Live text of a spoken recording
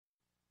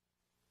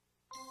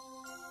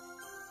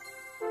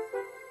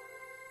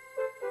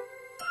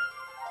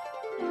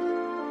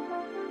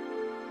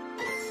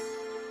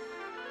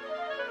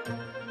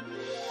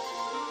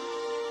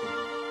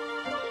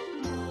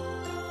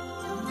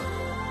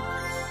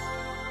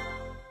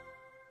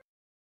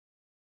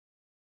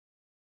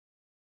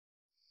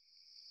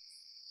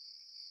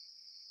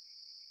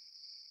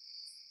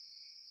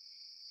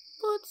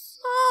But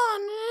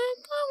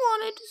Sonic, I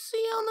wanted to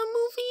see how the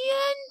movie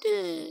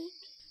ended.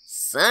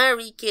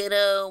 Sorry,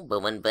 kiddo,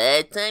 but when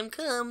bedtime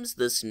comes,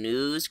 the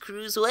snooze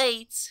cruise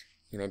waits.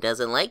 And it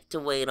doesn't like to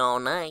wait all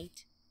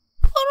night.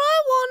 But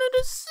I wanted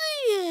to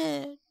see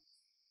it.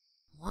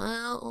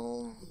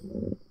 Well,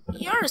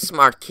 you're a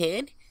smart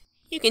kid.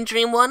 You can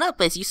dream one up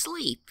as you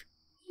sleep.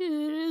 It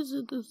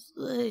isn't the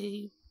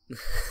same.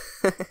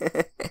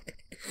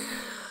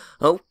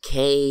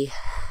 Okay,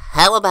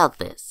 how about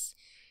this?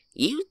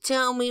 You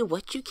tell me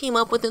what you came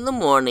up with in the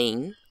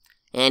morning,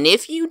 and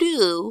if you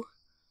do,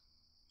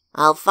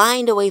 I'll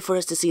find a way for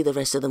us to see the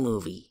rest of the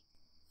movie.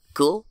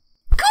 Cool?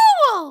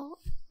 Cool!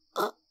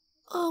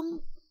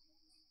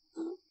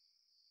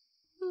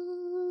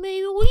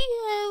 Maybe we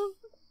have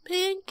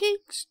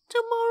pancakes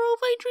tomorrow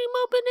if I dream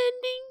up an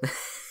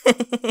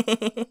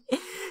ending?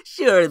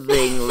 Sure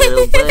thing,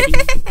 little buddy.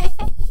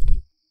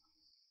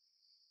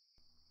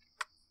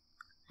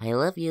 I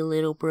love you,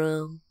 little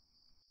bro.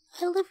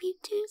 I love you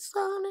too,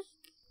 Sonic.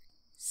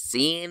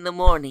 See you in the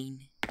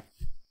morning.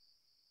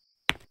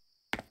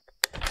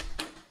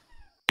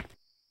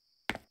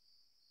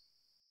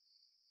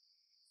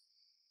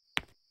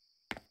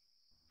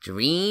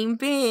 Dream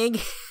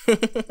big.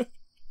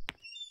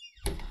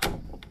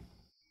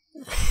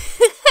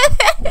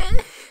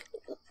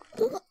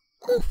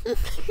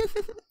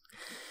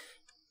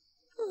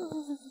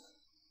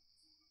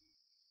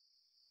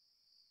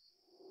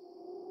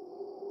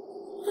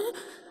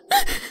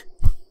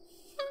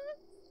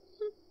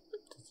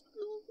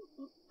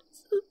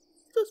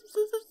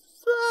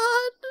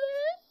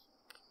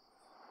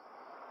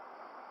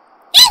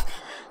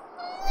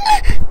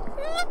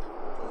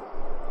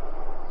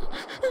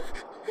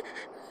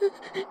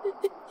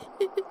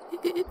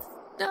 It's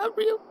not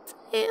real,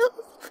 Tails.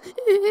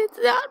 It's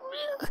not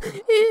real.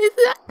 It's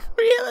not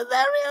real. It's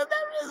not real. It's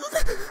not real.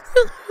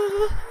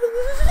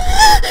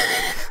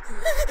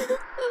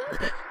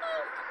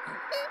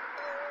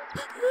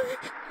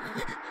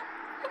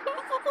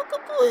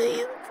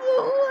 Please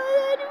don't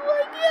let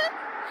anyone get.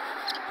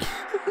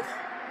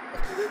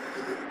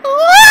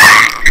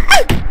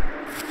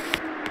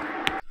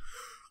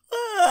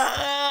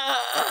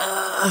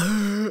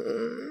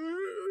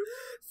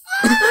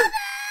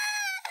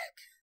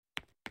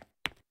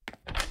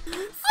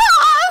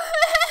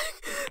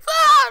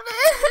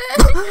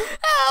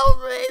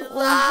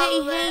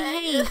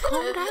 Hey,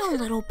 calm down,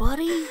 little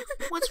buddy.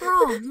 What's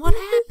wrong? What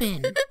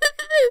happened? There's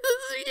a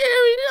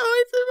scary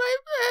noise in my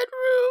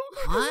bedroom.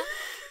 What?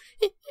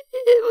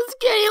 It was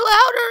getting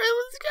louder. It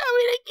was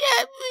coming to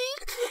get me.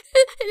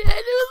 And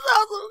it was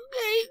also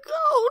getting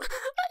cold.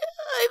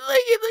 I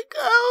think it's a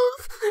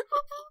ghost.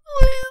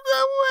 Please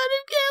don't let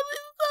him get me,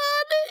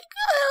 Sonic.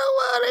 I don't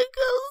want a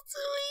ghost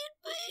to eat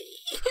me.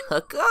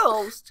 A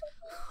ghost?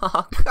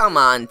 Oh, come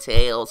on,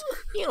 Tails.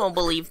 You don't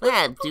believe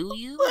that, do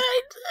you? But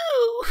I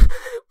do.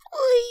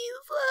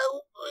 Please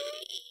help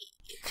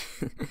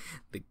me.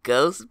 The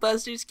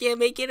Ghostbusters can't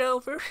make it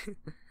over?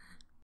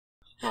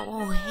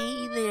 Oh,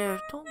 hey there.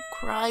 Don't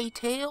cry,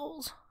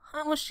 Tails.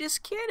 I was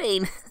just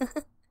kidding.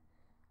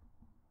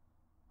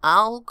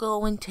 I'll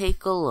go and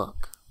take a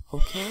look,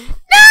 okay?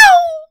 No!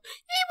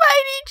 He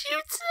might eat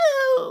you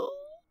too.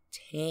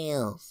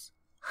 Tails,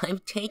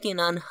 I've taken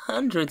on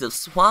hundreds of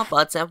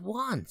swamp-bots at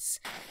once.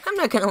 I'm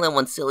not gonna let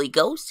one silly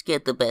ghost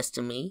get the best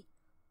of me,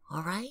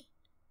 alright?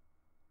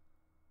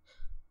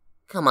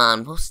 Come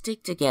on, we'll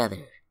stick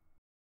together.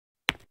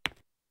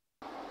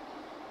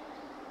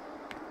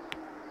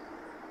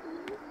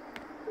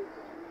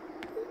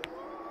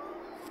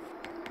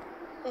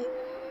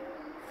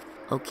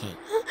 Okay,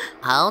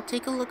 I'll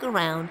take a look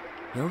around.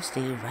 You'll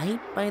stay right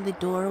by the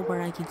door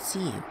where I can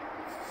see you,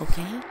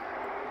 okay?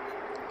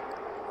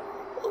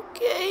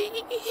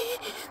 Okay.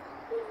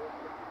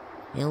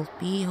 It'll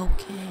be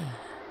okay.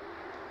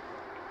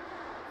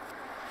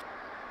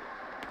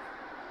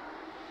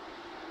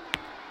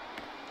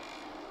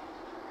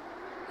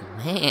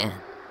 Man,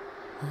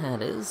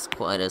 that is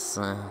quite a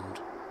sound.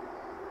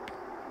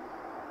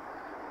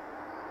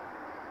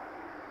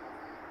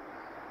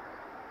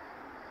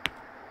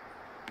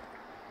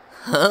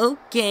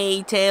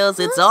 Okay, Tails,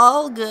 it's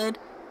all good.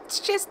 It's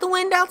just the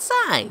wind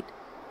outside.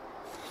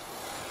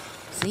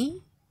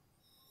 See?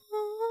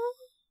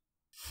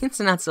 It's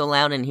not so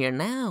loud in here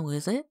now,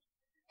 is it?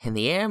 And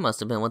the air must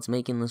have been what's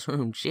making this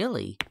room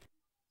chilly.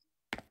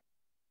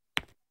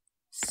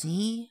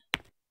 See?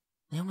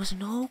 There was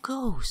no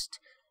ghost.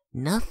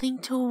 Nothing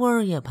to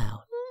worry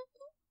about.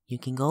 You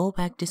can go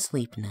back to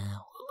sleep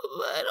now.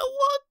 I don't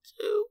want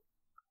to.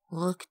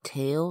 Look,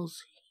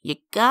 Tails, you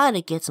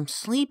gotta get some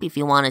sleep if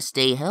you want to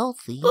stay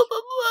healthy. But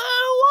I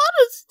don't want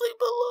to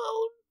sleep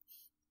alone.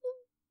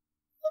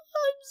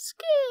 I'm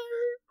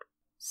scared.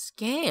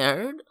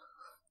 Scared?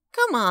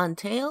 Come on,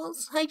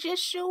 Tails. I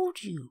just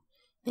showed you.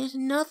 There's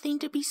nothing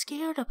to be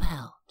scared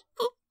about.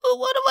 But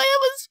what if I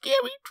have a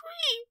scary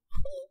dream?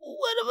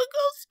 What if a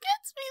ghost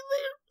gets me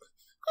there?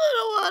 I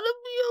don't want to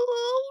be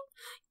alone.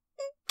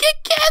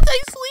 Can't I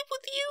sleep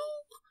with you?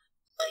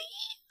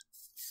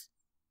 Please.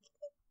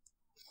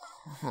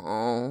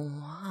 Oh,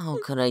 how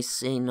could I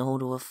say no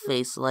to a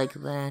face like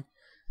that?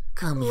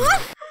 Come here.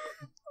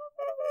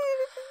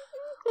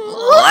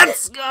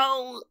 Let's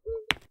go!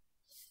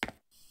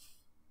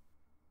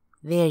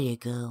 There you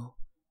go.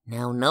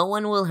 Now no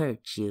one will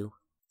hurt you.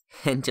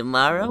 And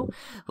tomorrow,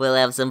 we'll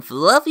have some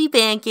fluffy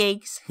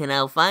pancakes, and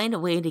I'll find a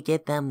way to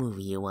get that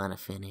movie you want to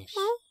finish.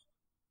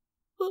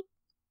 But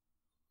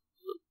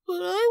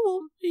I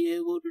won't be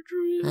able to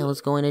dream. I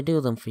was going to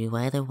do them for you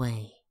either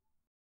way.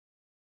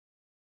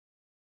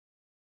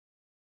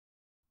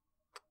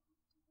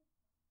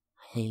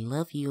 I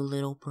love you,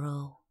 little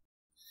bro.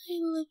 I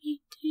love you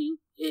too,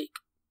 big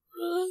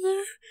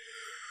brother.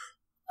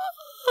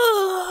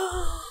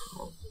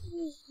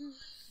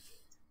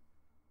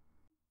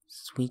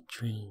 Sweet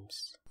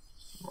dreams.